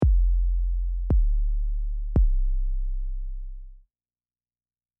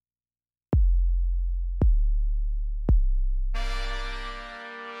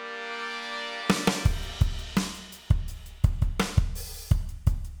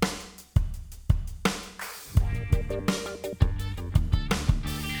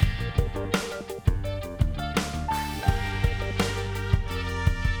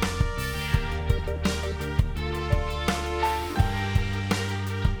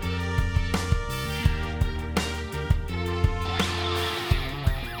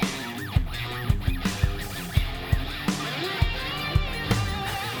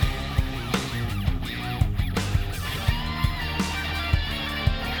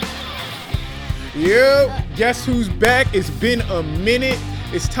Yo, guess who's back? It's been a minute.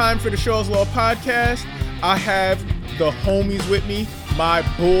 It's time for the Shaw's Law podcast. I have the homies with me, my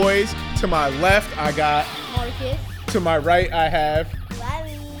boys. To my left, I got Marcus. To my right, I have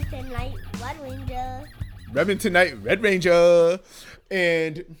Remington Knight, Red Ranger.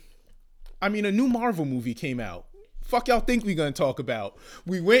 And I mean, a new Marvel movie came out. Fuck y'all think we gonna talk about?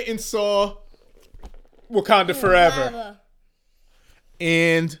 We went and saw Wakanda Forever.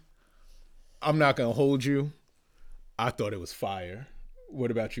 And I'm not gonna hold you. I thought it was fire. What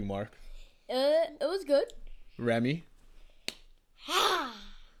about you, Mark? It was good. Remy?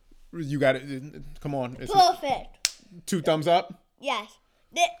 You got it. Come on. Perfect. 2 thumbs up? Yes.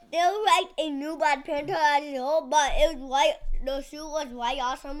 There was like a new Black Panther as well, but it was white. The suit was way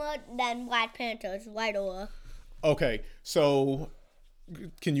awesomer than Black Panther's right over. Okay, so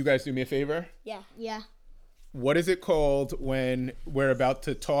can you guys do me a favor? Yeah. What is it called when we're about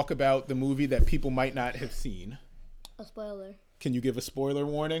to talk about the movie that people might not have seen? A spoiler. Can you give a spoiler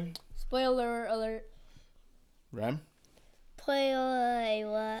warning? Spoiler alert. Rem?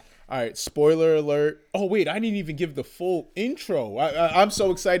 Spoiler what? All right, spoiler alert. Oh, wait, I didn't even give the full intro. I'm so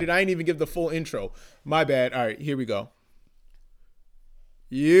excited. I didn't even give the full intro. My bad. All right, here we go.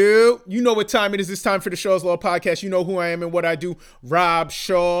 You know what time it is. It's time for the Shaw's Law podcast. You know who I am and what I do. Rob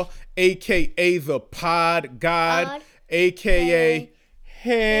Shaw, a.k.a. the Pod God, a.k.a.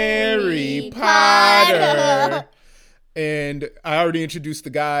 Harry Potter. And I already introduced the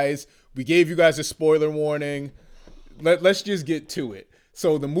guys. We gave you guys a spoiler warning. Let's just get to it.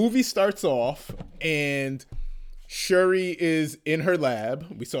 So the movie starts off and Shuri is in her lab.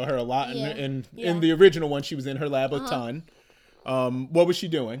 We saw her a lot in the original one. She was in her lab a ton. What was she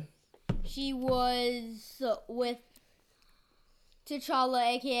doing? She was with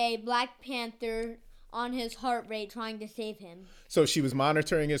T'Challa, a.k.a. Black Panther, on his heart rate, trying to save him. So she was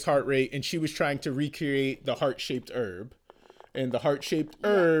monitoring his heart rate, and she was trying to recreate the heart-shaped herb. And the heart-shaped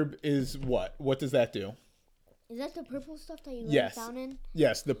herb is what? What does that do? Is that the purple stuff that you wrote down in?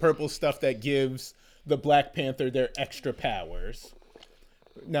 Yes, the purple stuff that gives the Black Panther their extra powers.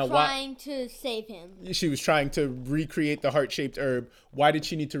 Now, trying to save him. She was trying to recreate the heart-shaped herb. Why did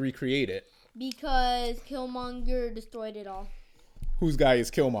she need to recreate it? Because Killmonger destroyed it all. Whose guy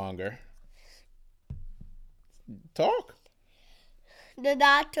is Killmonger? Talk. The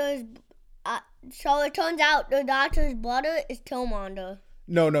doctor's... so it turns out the doctor's brother is Killmonger.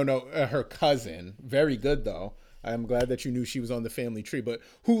 No. Her cousin. Very good, though. I'm glad that you knew she was on the family tree. But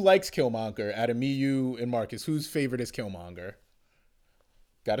who likes Killmonger out of me, you, and Marcus? Whose favorite is Killmonger?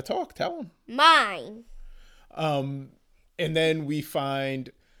 Gotta talk. Tell him. Mine. And then we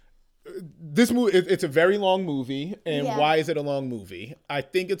find this movie. It's a very long movie. And why is it a long movie? I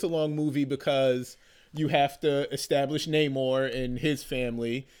think it's a long movie because you have to establish Namor and his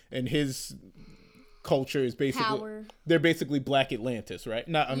family and his culture is basically power. They're basically Black Atlantis, right?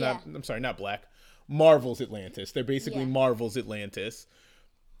 Not Black. Marvel's Atlantis. They're basically Marvel's Atlantis.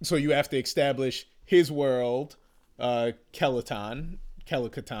 So you have to establish his world, Kelatan.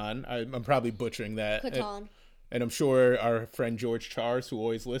 I'm probably butchering that. And I'm sure our friend George Charles, who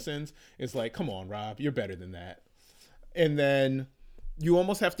always listens, is like, come on, Rob, you're better than that. And then you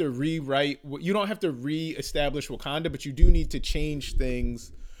almost have to rewrite. You don't have to re-establish Wakanda, but you do need to change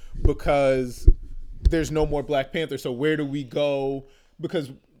things because there's no more Black Panther. So where do we go? Because,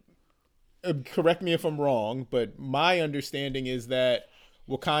 correct me if I'm wrong, but my understanding is that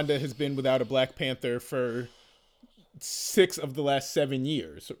Wakanda has been without a Black Panther for 6 of the last 7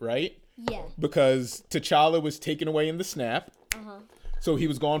 years, right? Yeah. Because T'Challa was taken away in the snap. So he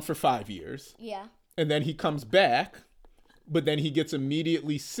was gone for 5 years. Yeah. And then he comes back, but then he gets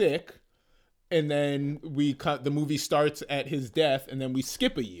immediately sick. And then the movie starts at his death, and then we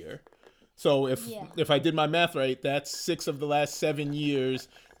skip a year. So if I did my math right, that's 6 of the last 7 years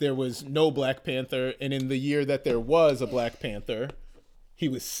there was no Black Panther. And in the year that there was a Black Panther, he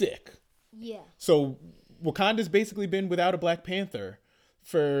was sick. Yeah. So Wakanda's basically been without a Black Panther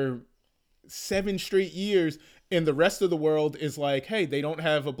for 7 straight years, and the rest of the world is like, hey, they don't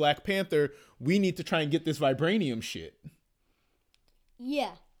have a Black Panther. We need to try and get this vibranium shit.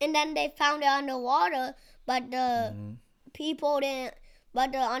 Yeah. And then they found it underwater, but the people didn't,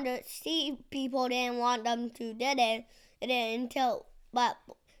 but the undersea people didn't want them to do it. But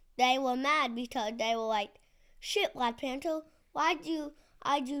they were mad because they were like, shit, Black Panther, why'd you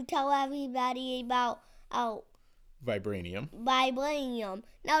tell everybody about Vibranium.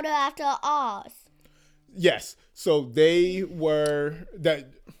 Now they're after us. Yes. So they were that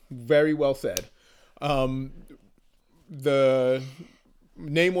very well said. The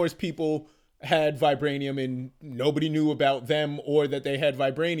Namor's people had vibranium and nobody knew about them or that they had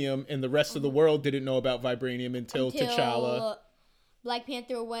vibranium, and the rest of the world didn't know about vibranium until T'Challa. Black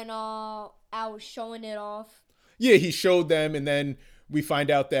Panther went out showing it off. Yeah, he showed them, and then we find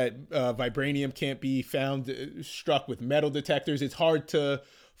out that vibranium can't be found struck with metal detectors. It's hard to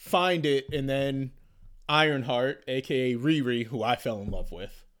find it, and then Ironheart, aka Riri, who I fell in love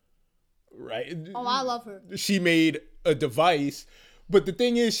with, right? Oh, I love her. She made a device, but the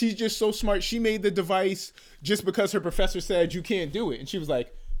thing is, she's just so smart. She made the device just because her professor said you can't do it, and she was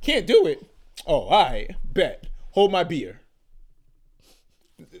like, "Can't do it? Oh, all right, bet. Hold my beer."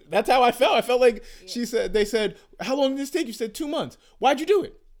 That's how I felt. I felt like they said, "How long did this take?" You said 2 months. Why'd you do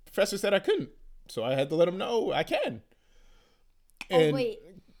it? Professor said I couldn't, so I had to let him know I can. And, oh wait,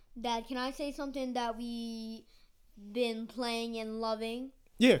 Dad, can I say something that we been playing and loving?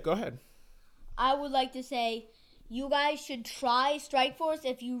 Yeah, go ahead. I would like to say you guys should try Strike Force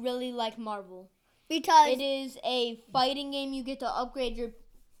if you really like Marvel. Because it is a fighting game. You get to upgrade your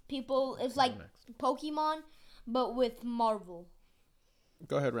people. It's like Pokemon, but with Marvel.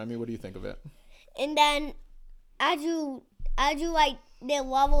 Go ahead, Remy. What do you think of it? And then, as you like, they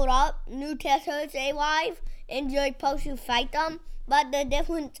leveled up, new testers arrive, and you're supposed to fight them. But the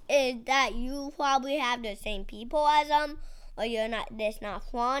difference is that you probably have the same people as them, or you're not. That's not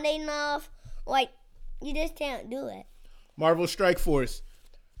fun enough. Like, you just can't do it. Marvel Strike Force,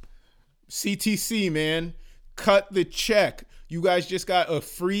 CTC, man, cut the check. You guys just got a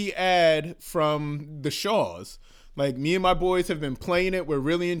free ad from the Shaws. Like, me and my boys have been playing it. We're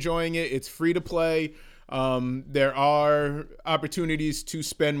really enjoying it. It's free to play. There are opportunities to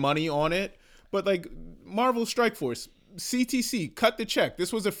spend money on it. But, like, Marvel Strike Force, CTC, cut the check.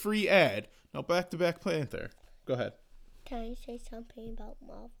 This was a free ad. Now, back to Black Panther. Go ahead. Can I say something about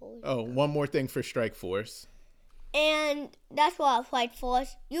Marvel? Oh, one more thing for Strike Force. And that's what Strike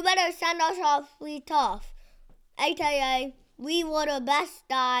Force. You better send us our free stuff. AKA, we were the best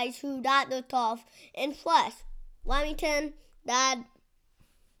guys who got the stuff. And plus, Remington, Dad,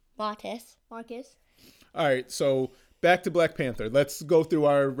 Marcus. All right, so back to Black Panther. Let's go through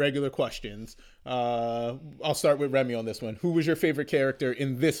our regular questions. I'll start with Remy on this one. Who was your favorite character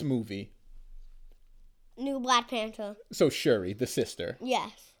in this movie? New Black Panther. So Shuri, the sister.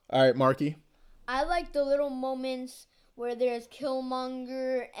 Yes. All right, Marky. I like the little moments where there's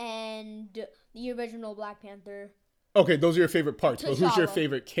Killmonger and the original Black Panther. Okay, those are your favorite parts, T'Challa. But who's your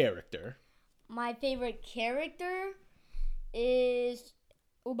favorite character? My favorite character is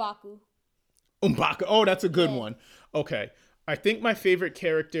M'Baku. M'Baku. Oh, that's a good one. Okay. I think my favorite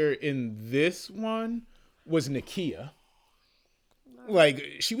character in this one was Nakia. Like,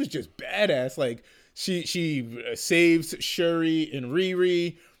 she was just badass. Like, she saves Shuri and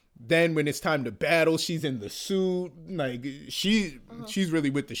Riri. Then when it's time to battle, she's in the suit. Like, she's really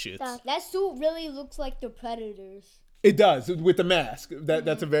with the shits. That suit really looks like the Predators. It does, with the mask.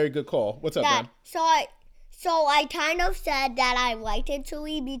 That's a very good call. What's up, man? So I kind of said that I liked it to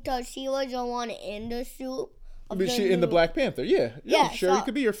me because she was the one in the suit. But she in the Black Panther, yeah. Shuri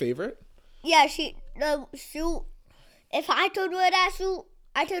could be your favorite. Yeah, the suit. If I could wear that suit,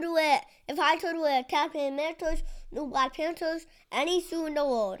 I could wear. If I could wear Captain America's new Black Panthers, any suit in the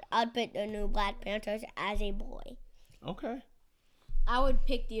world, I'd pick the new Black Panthers as a boy. Okay. I would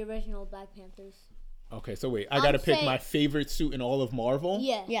pick the original Black Panthers. Okay, so wait, I gotta pick my favorite suit in all of Marvel?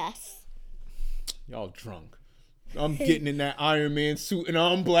 Yeah. Yes. Y'all drunk. I'm getting in that Iron Man suit and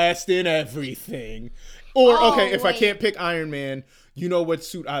I'm blasting everything. Or, if I can't pick Iron Man, you know what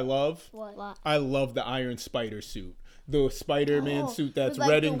suit I love? What? I love the Iron Spider suit. The Spider-Man suit that's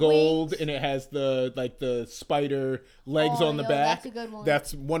red and gold, wings. And it has the spider legs on the back. That's a good one.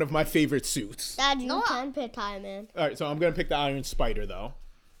 That's one of my favorite suits. Dad, you can pick Iron Man. All right, so I'm going to pick the Iron Spider, though.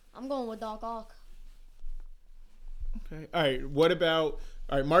 I'm going with Doc Ock. Okay. All right, what about...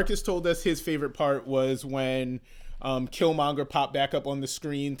 All right, Marcus told us his favorite part was when Killmonger popped back up on the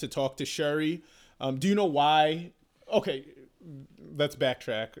screen to talk to Shuri. Do you know why? Okay, let's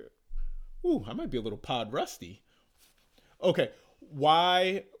backtrack. Ooh, I might be a little pod rusty. Okay,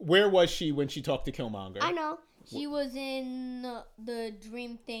 where was she when she talked to Killmonger? I know. She was in the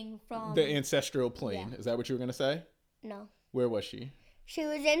dream thing from... The ancestral plane. Yeah. Is that what you were going to say? No. Where was she? She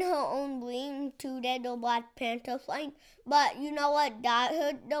was in her own dream to get the Black Panther flame. But you know what got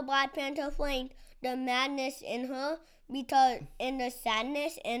her the Black Panther flame? The madness in her. Because in the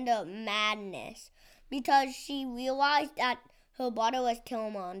sadness and the madness. Because she realized that her brother was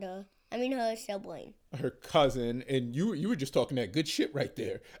Killmonger. I mean her sibling. Her cousin. And you were just talking that good shit right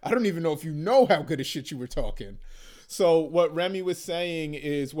there. I don't even know if you know how good a shit you were talking. So what Remy was saying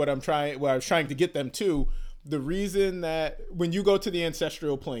is what I was trying to get them to. The reason that when you go to the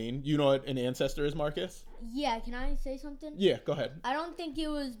ancestral plane, you know what an ancestor is, Marcus? Yeah, can I say something? Yeah, go ahead. I don't think it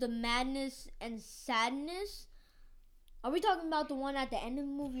was the madness and sadness. Are we talking about the one at the end of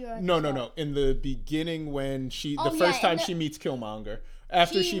the movie or No. In the beginning when first time she meets Killmonger.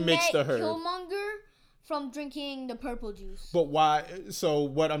 After she makes the herd. Killmonger from drinking the purple juice. But why? So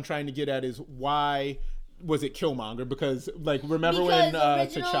what I'm trying to get at is why was it Killmonger? Because remember when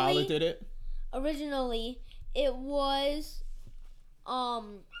T'Challa did it? Originally, it was the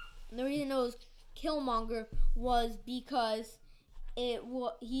reason it was Killmonger was because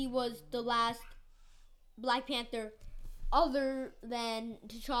he was the last Black Panther other than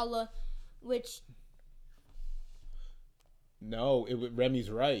T'Challa, which no,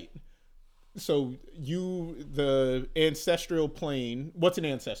 Remy's right. So the ancestral plane. What's an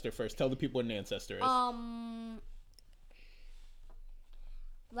ancestor first? Tell the people what an ancestor is.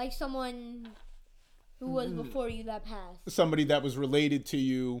 Like someone who was before you that passed. Somebody that was related to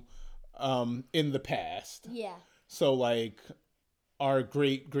you in the past. Yeah. So like our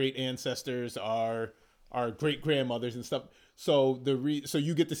great ancestors, our great grandmothers and stuff. So so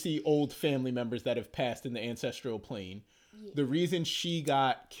you get to see old family members that have passed in the ancestral plane. Yeah. The reason she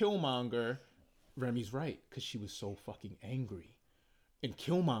got Killmonger, Remy's right, because she was so fucking angry. And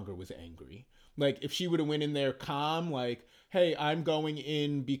Killmonger was angry. Like, if she would have went in there calm, like, hey, I'm going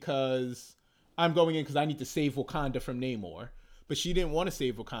in because I need to save Wakanda from Namor. But she didn't want to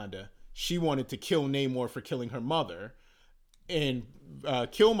save Wakanda. She wanted to kill Namor for killing her mother. And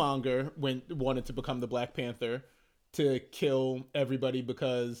Killmonger wanted to become the Black Panther to kill everybody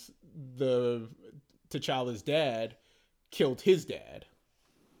because T'Challa's dad killed his dad.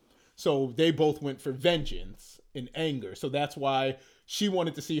 So they both went for vengeance and anger. So that's why she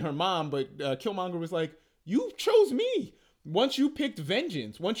wanted to see her mom, but Killmonger was like, you chose me. Once you picked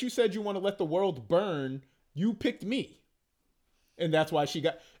vengeance, once you said you want to let the world burn, you picked me. And that's why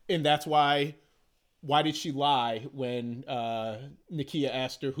why did she lie when Nakia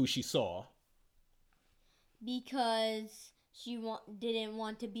asked her who she saw? Because she didn't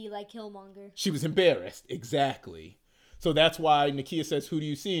want to be like Killmonger. She was embarrassed, exactly. So that's why Nakia says, who do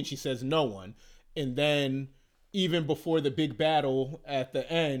you see? And she says, no one. And then even before the big battle at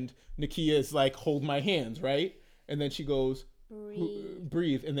the end, Nakia is like, hold my hands, right? And then she goes,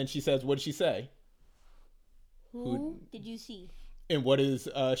 breathe. And then she says, what did she say? Who did you see? And what does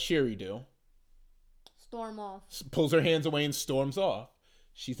Shuri do? Storm off. Pulls her hands away and storms off.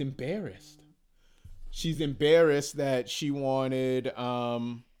 She's embarrassed. She's embarrassed that she wanted...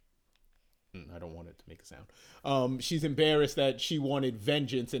 I don't want it to make a sound. She's embarrassed that she wanted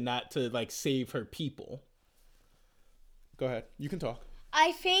vengeance and not to like save her people. Go ahead. You can talk.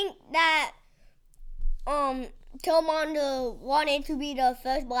 I think that Killmonger wanted to be the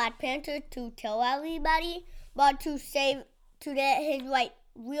first Black Panther to kill everybody, but to get his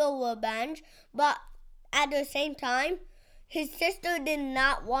real revenge. But at the same time, his sister did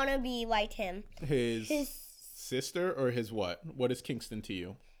not want to be like him. His sister or his what? What is Kingston to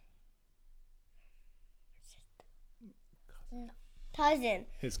you? Cousin.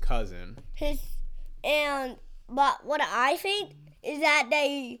 His cousin. But what I think is that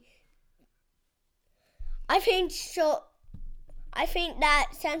I think that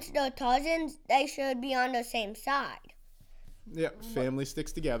since they're cousins, they should be on the same side. Yeah, family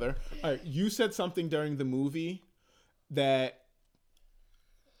sticks together. All right, you said something during the movie that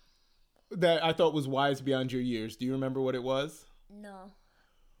I thought was wise beyond your years. Do you remember what it was? No.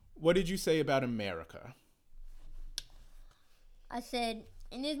 What did you say about America? I said,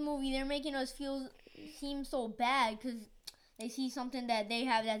 in this movie, they're making us seem so bad because they see something that they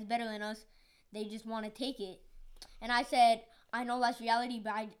have that's better than us. They just want to take it. And I said, I know that's reality,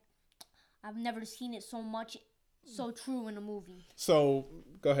 but I've never seen it so true in a movie. So,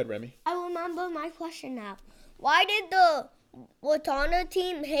 go ahead, Remy. I remember my question now. Why did the Wankanda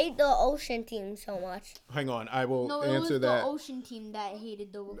team hate the ocean team so much? Hang on, I will answer that. No, it was the ocean team that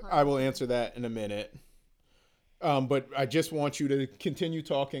hated the Wakanda. I will answer that in a minute. But I just want you to continue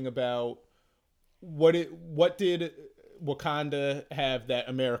talking about what did Wakanda have that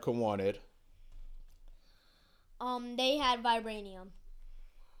America wanted? They had vibranium.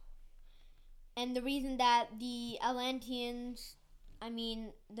 And the reason that the Atlanteans,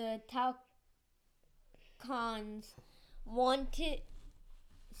 the Talcons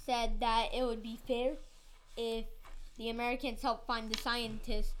said that it would be fair if the Americans helped find the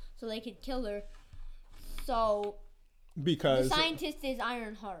scientist so they could kill her. So, because the scientist is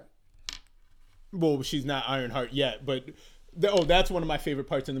Ironheart. Well, she's not Ironheart yet, but that's one of my favorite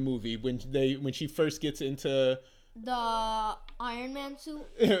parts in the movie when she first gets into the Iron Man suit.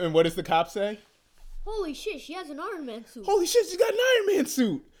 And what does the cop say? holy shit, she has an Iron Man suit. Holy shit, she's got an Iron Man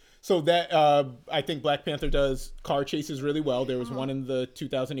suit. So that, I think Black Panther does car chases really well. There was one in the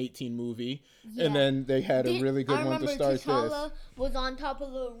 2018 movie. Yeah. And then they had a really good one to start this. I remember T'Challa was on top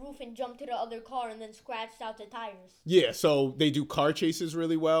of the roof and jumped to the other car and then scratched out the tires. Yeah, so they do car chases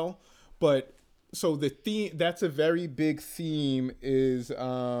really well. But, so the theme, that's a very big theme is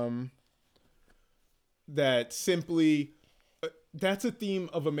that simply, that's a theme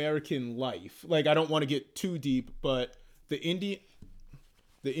of American life. Like, I don't want to get too deep, but the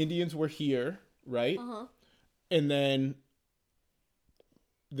Indians were here, right? And then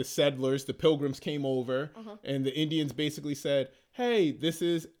the settlers, the pilgrims came over, and the Indians basically said, hey, this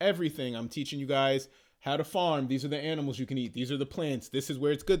is everything. I'm teaching you guys how to farm. These are the animals you can eat. These are the plants. This is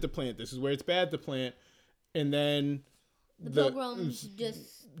where it's good to plant. This is where it's bad to plant. And then the pilgrims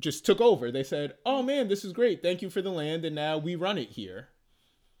just took over. They said, oh man, this is great. Thank you for the land. And now we run it here.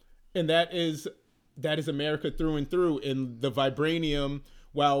 And that is America through and through. And the vibranium,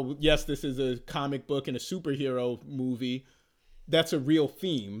 while yes, this is a comic book and a superhero movie, that's a real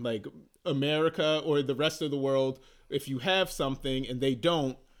theme. Like America or the rest of the world, if you have something and they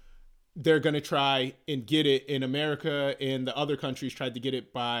don't, they're going to try and get it. In America and the other countries tried to get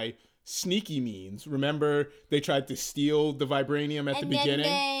it by sneaky means. Remember, they tried to steal the vibranium at the beginning? And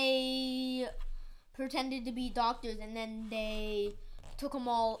then they pretended to be doctors, and then they took them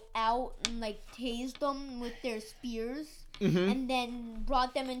all out and like tased them with their spears, and then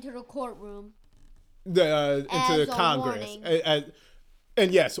brought them into the courtroom. Into the Congress.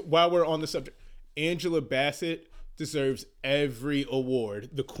 And yes, while we're on the subject, Angela Bassett deserves every award.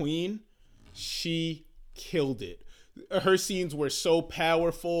 The Queen, she killed it. Her scenes were so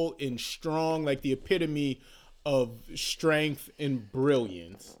powerful and strong, like the epitome of strength and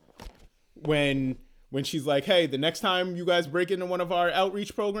brilliance. When she's like, hey, the next time you guys break into one of our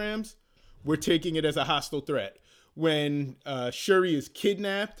outreach programs, we're taking it as a hostile threat. When Shuri is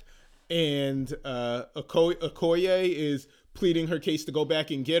kidnapped and Okoye is pleading her case to go back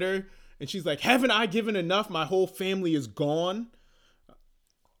and get her, and she's like, haven't I given enough? My whole family is gone.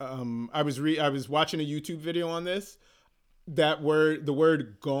 I was watching a YouTube video on this. The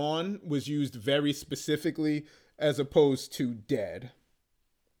word gone was used very specifically as opposed to dead.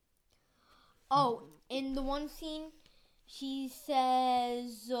 Oh, in the one scene, she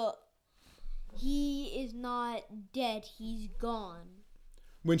says, he is not dead, he's gone.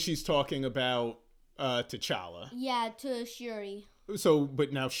 When she's talking about T'Challa. Yeah, to Shuri. So,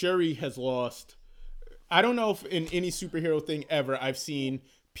 but now Shuri has lost. I don't know if in any superhero thing ever I've seen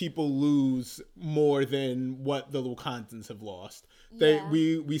people lose more than what the Wakandans have lost. Yeah.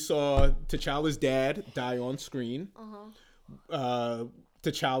 We saw T'Challa's dad die on screen.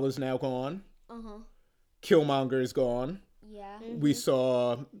 T'Challa's now gone. Killmonger is gone. Yeah. We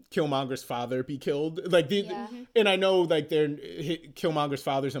saw Killmonger's father be killed. Like and I know like Killmonger's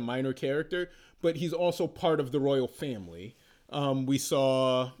father's a minor character, but he's also part of the royal family. We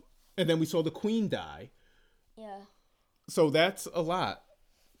saw the Queen die. Yeah. So that's a lot.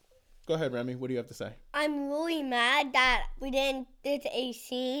 Go ahead, Remy. What do you have to say? I'm really mad that we didn't get a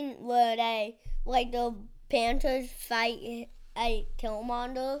scene where the Panthers fight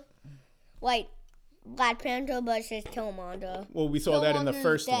Killmonger. Like, Black Panther versus Killmonger. Well, we saw that in the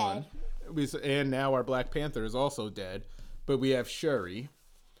first one. And now our Black Panther is also dead. But we have Shuri.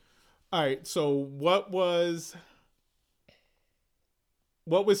 All right, so what was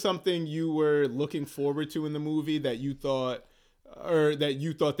something you were looking forward to in the movie that you thought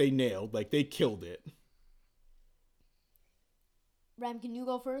they nailed? Like, they killed it. Ram, can you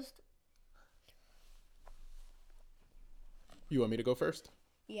go first? You want me to go first?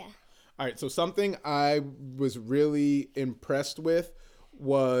 Yeah. All right, so something I was really impressed with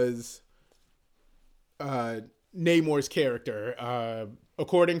was Namor's character.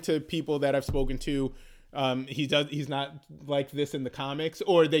 According to people that I've spoken to, he's not like this in the comics,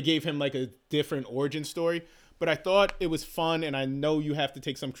 or they gave him like a different origin story. But I thought it was fun, and I know you have to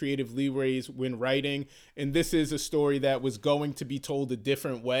take some creative leeways when writing, and this is a story that was going to be told a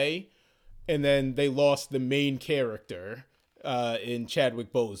different way, and then they lost the main character in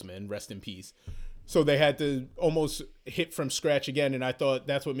Chadwick Boseman, rest in peace. So they had to almost hit from scratch again, and I thought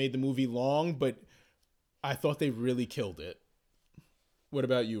that's what made the movie long, but I thought they really killed it. What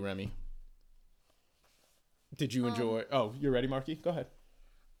about you, Remy? Did you enjoy... Oh, you're ready, Marky? Go ahead.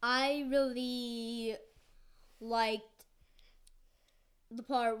 I really liked the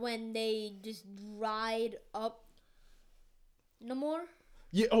part when they just ride up Namor.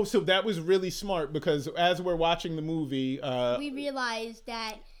 Yeah. Oh, so that was really smart, because as we're watching the movie, we realized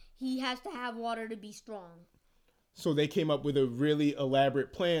that he has to have water to be strong. So they came up with a really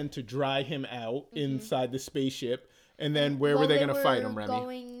elaborate plan to dry him out inside the spaceship. And then where were they going to fight him, Remy?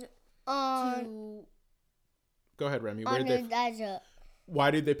 Going to... Go ahead, Remy. On the desert.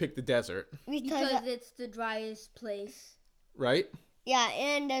 Why did they pick the desert? Because it's the driest place. Right? Yeah,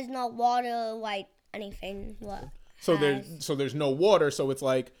 and there's no water, like anything. So there's no water, so it's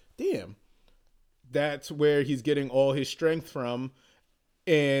like, damn. That's where he's getting all his strength from.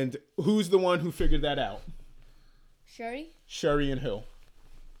 And who's the one who figured that out? Shuri and who?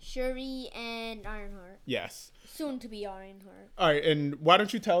 Shuri and Ironheart. Yes. Soon to be Ironheart. All right, and why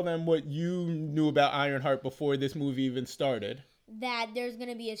don't you tell them what you knew about Ironheart before this movie even started? That there's going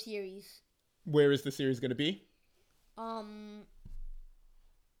to be a series. Where is the series going to be?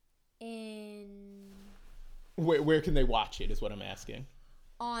 Where can they watch it is what I'm asking.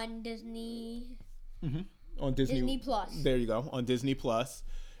 On Disney. Mm-hmm. On Disney Plus. There you go. On Disney Plus.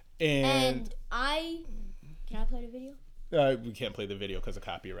 Can I play the video? We can't play the video because of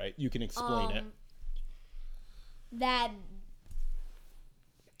copyright. You can explain it.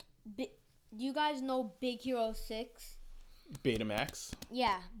 Do you guys know Big Hero 6? Betamax.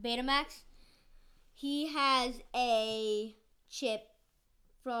 Yeah, Betamax. He has a chip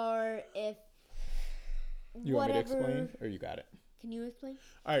for if you want me to explain, or you got it? Can you explain?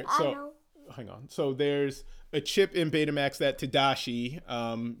 All right, so hang on. So there's a chip in Betamax that Tadashi,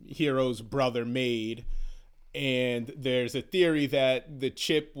 Hero's brother, made, and there's a theory that the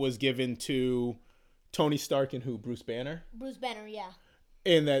chip was given to Tony Stark and who? Bruce Banner? Bruce Banner, yeah.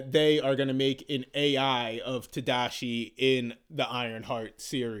 And that they are going to make an AI of Tadashi in the Ironheart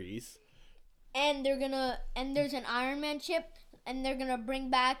series. And there's an Iron Man chip, and they're going to bring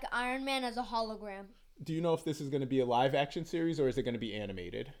back Iron Man as a hologram. Do you know if this is going to be a live action series or is it going to be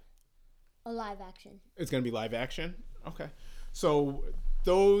animated? A live action. It's going to be live action? Okay. So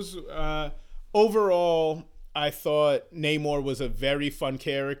those, overall, I thought Namor was a very fun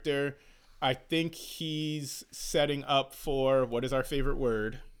character. I think he's setting up for, what is our favorite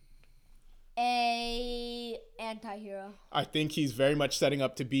word? A anti-hero. I think he's very much setting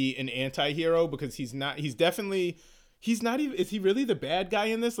up to be an anti-hero because he's not even, is he really the bad guy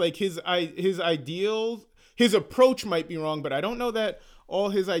in this? Like his ideals, his approach might be wrong, but I don't know that all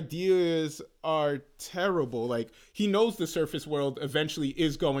his ideas are terrible. Like he knows the surface world eventually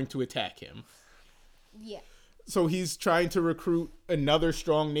is going to attack him. Yeah. So he's trying to recruit another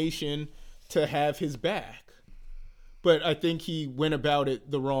strong nation to have his back. But I think he went about it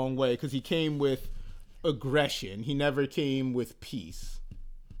the wrong way because he came with aggression. He never came with peace.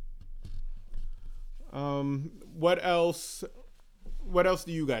 What else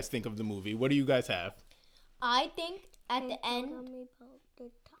do you guys think of the movie? What do you guys have? I think at the end...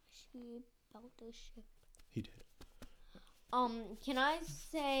 He did. Can I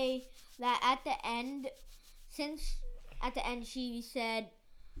say that at the end, since at the end she said,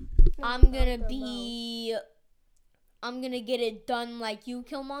 I'm gonna get it done like you,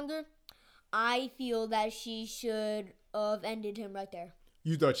 Killmonger, I feel that she should have ended him right there.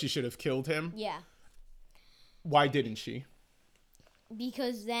 You thought she should have killed him? Yeah. Why didn't she?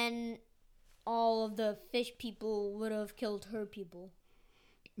 Because then all of the fish people would have killed her people.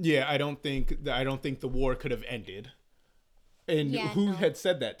 Yeah, I don't think the war could have ended. And who had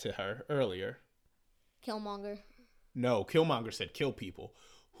said that to her earlier? Killmonger. No, Killmonger said kill people.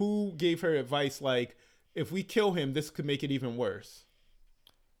 Who gave her advice like, if we kill him, this could make it even worse?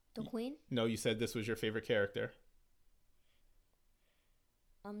 The Queen? No, you said this was your favorite character.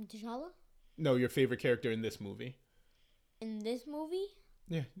 T'Challa? No, your favorite character in this movie. In this movie?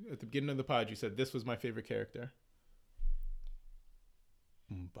 Yeah, at the beginning of the pod, you said this was my favorite character.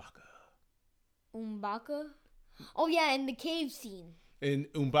 M'Baka? Oh yeah, in the cave scene. And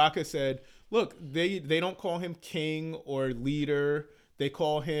M'Baka said, look, they don't call him king or leader. They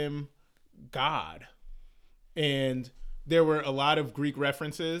call him God. And there were a lot of Greek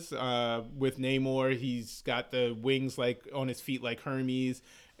references with Namor. He's got the wings like on his feet like Hermes.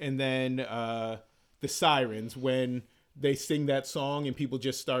 And then the sirens, when they sing that song and people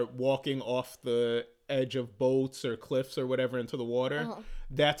just start walking off the edge of boats or cliffs or whatever into the water. Uh-huh.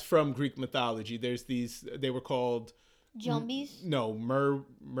 That's from Greek mythology. There's these, they were called... Zombies? No,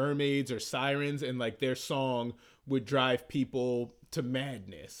 mermaids or sirens. And like their song would drive people to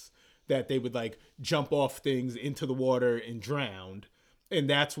madness. That they would like jump off things into the water and drown. And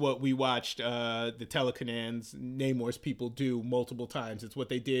that's what we watched the Telecanons, Namor's people do multiple times. It's what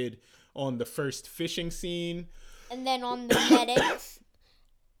they did on the first fishing scene. And then on the medics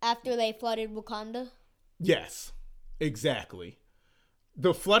after they flooded Wakanda. Yes, exactly.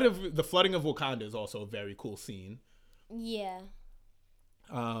 The flooding of Wakanda is also a very cool scene. Yeah.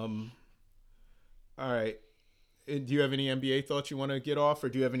 All right. Do you have any NBA thoughts you want to get off, or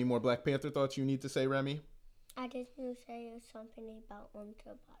do you have any more Black Panther thoughts you need to say, Remy? I just want to say something about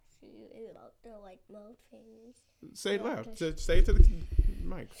about the mode things. Say it loud. Say it to the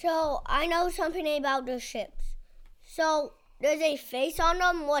mic. So I know something about the ships. So there's a face on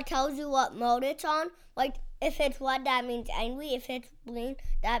them what tells you what mode it's on. Like if it's red, that means angry. If it's green,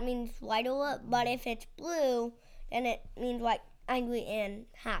 that means white alert. But if it's blue, then it means like angry and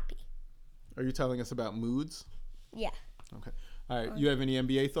happy. Are you telling us about moods? Yeah. Okay. All right. You have any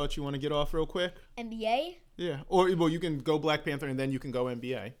NBA thoughts you want to get off real quick? NBA? Yeah. Or well, you can go Black Panther and then you can go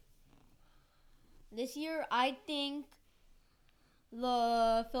NBA. This year, I think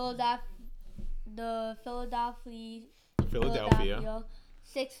the Philadelphia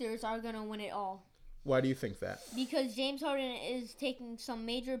Sixers are gonna win it all. Why do you think that? Because James Harden is taking some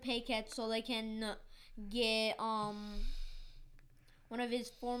major pay cuts so they can get one of his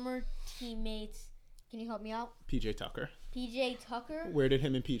former teammates. Can you help me out? PJ Tucker. PJ Tucker. Where did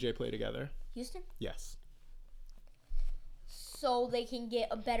him and PJ play together? Houston? Yes. So they can get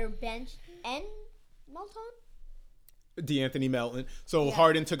a better bench and Melton? DeAnthony Melton. So yeah.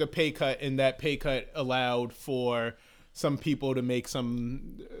 Harden took a pay cut, and that pay cut allowed for some people to make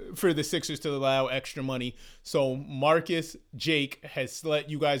for the Sixers to allow extra money. So Marcus Jake has let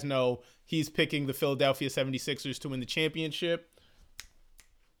you guys know he's picking the Philadelphia 76ers to win the championship.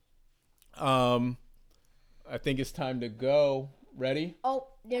 I think it's time to go. Ready? Oh,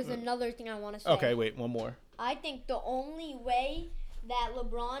 there's another thing I want to say. Okay, wait, one more. I think the only way that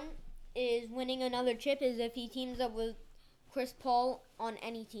LeBron is winning another chip is if he teams up with Chris Paul on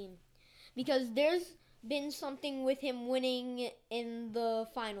any team. Because there's been something with him winning in the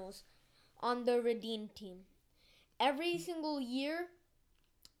finals on the Redeem team. Every single year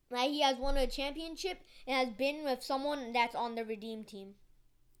that he has won a championship, it has been with someone that's on the Redeem team.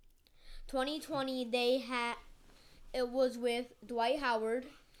 2020, it was with Dwight Howard.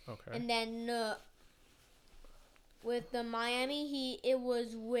 Okay. And then with the Miami, it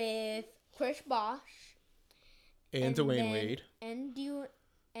was with Chris Bosh. And Dwayne Wade. And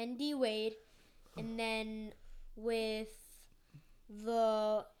D Wade. And then with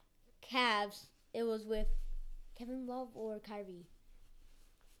the Cavs, it was with Kevin Love or Kyrie.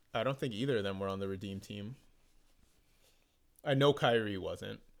 I don't think either of them were on the Redeem team. I know Kyrie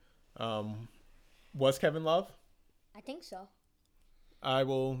wasn't. Was Kevin Love? I think so. I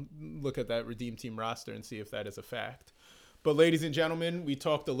will look at that Redeem team roster and see if that is a fact. But ladies and gentlemen, we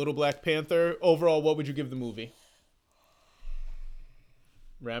talked a little Black Panther. Overall, what would you give the movie?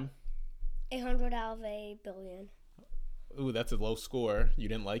 Rem? 800 out of 1 billion. Ooh, that's a low score. You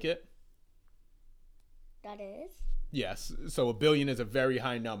didn't like it? That is? Yes. So 1 billion is a very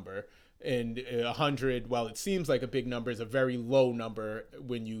high number. And 100, while it seems like a big number, is a very low number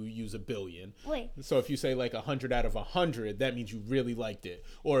when you use 1 billion. Wait. So if you say like 100 out of 100, that means you really liked it.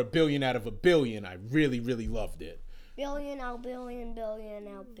 Or 1 billion out of 1 billion, I really, really loved it. Billion out billion, billion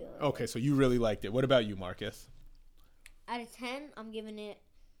out billion. Okay, so you really liked it. What about you, Marcus? Out of 10, I'm giving it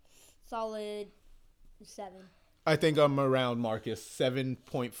solid 7. I think I'm around Marcus,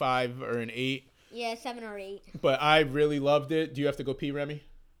 7.5 or an 8. Yeah, 7 or 8. But I really loved it. Do you have to go pee, Remy?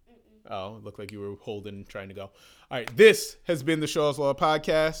 Oh, it looked like you were holding, trying to go. All right, this has been the Shaw's Law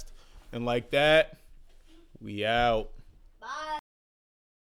Podcast. And like that, we out.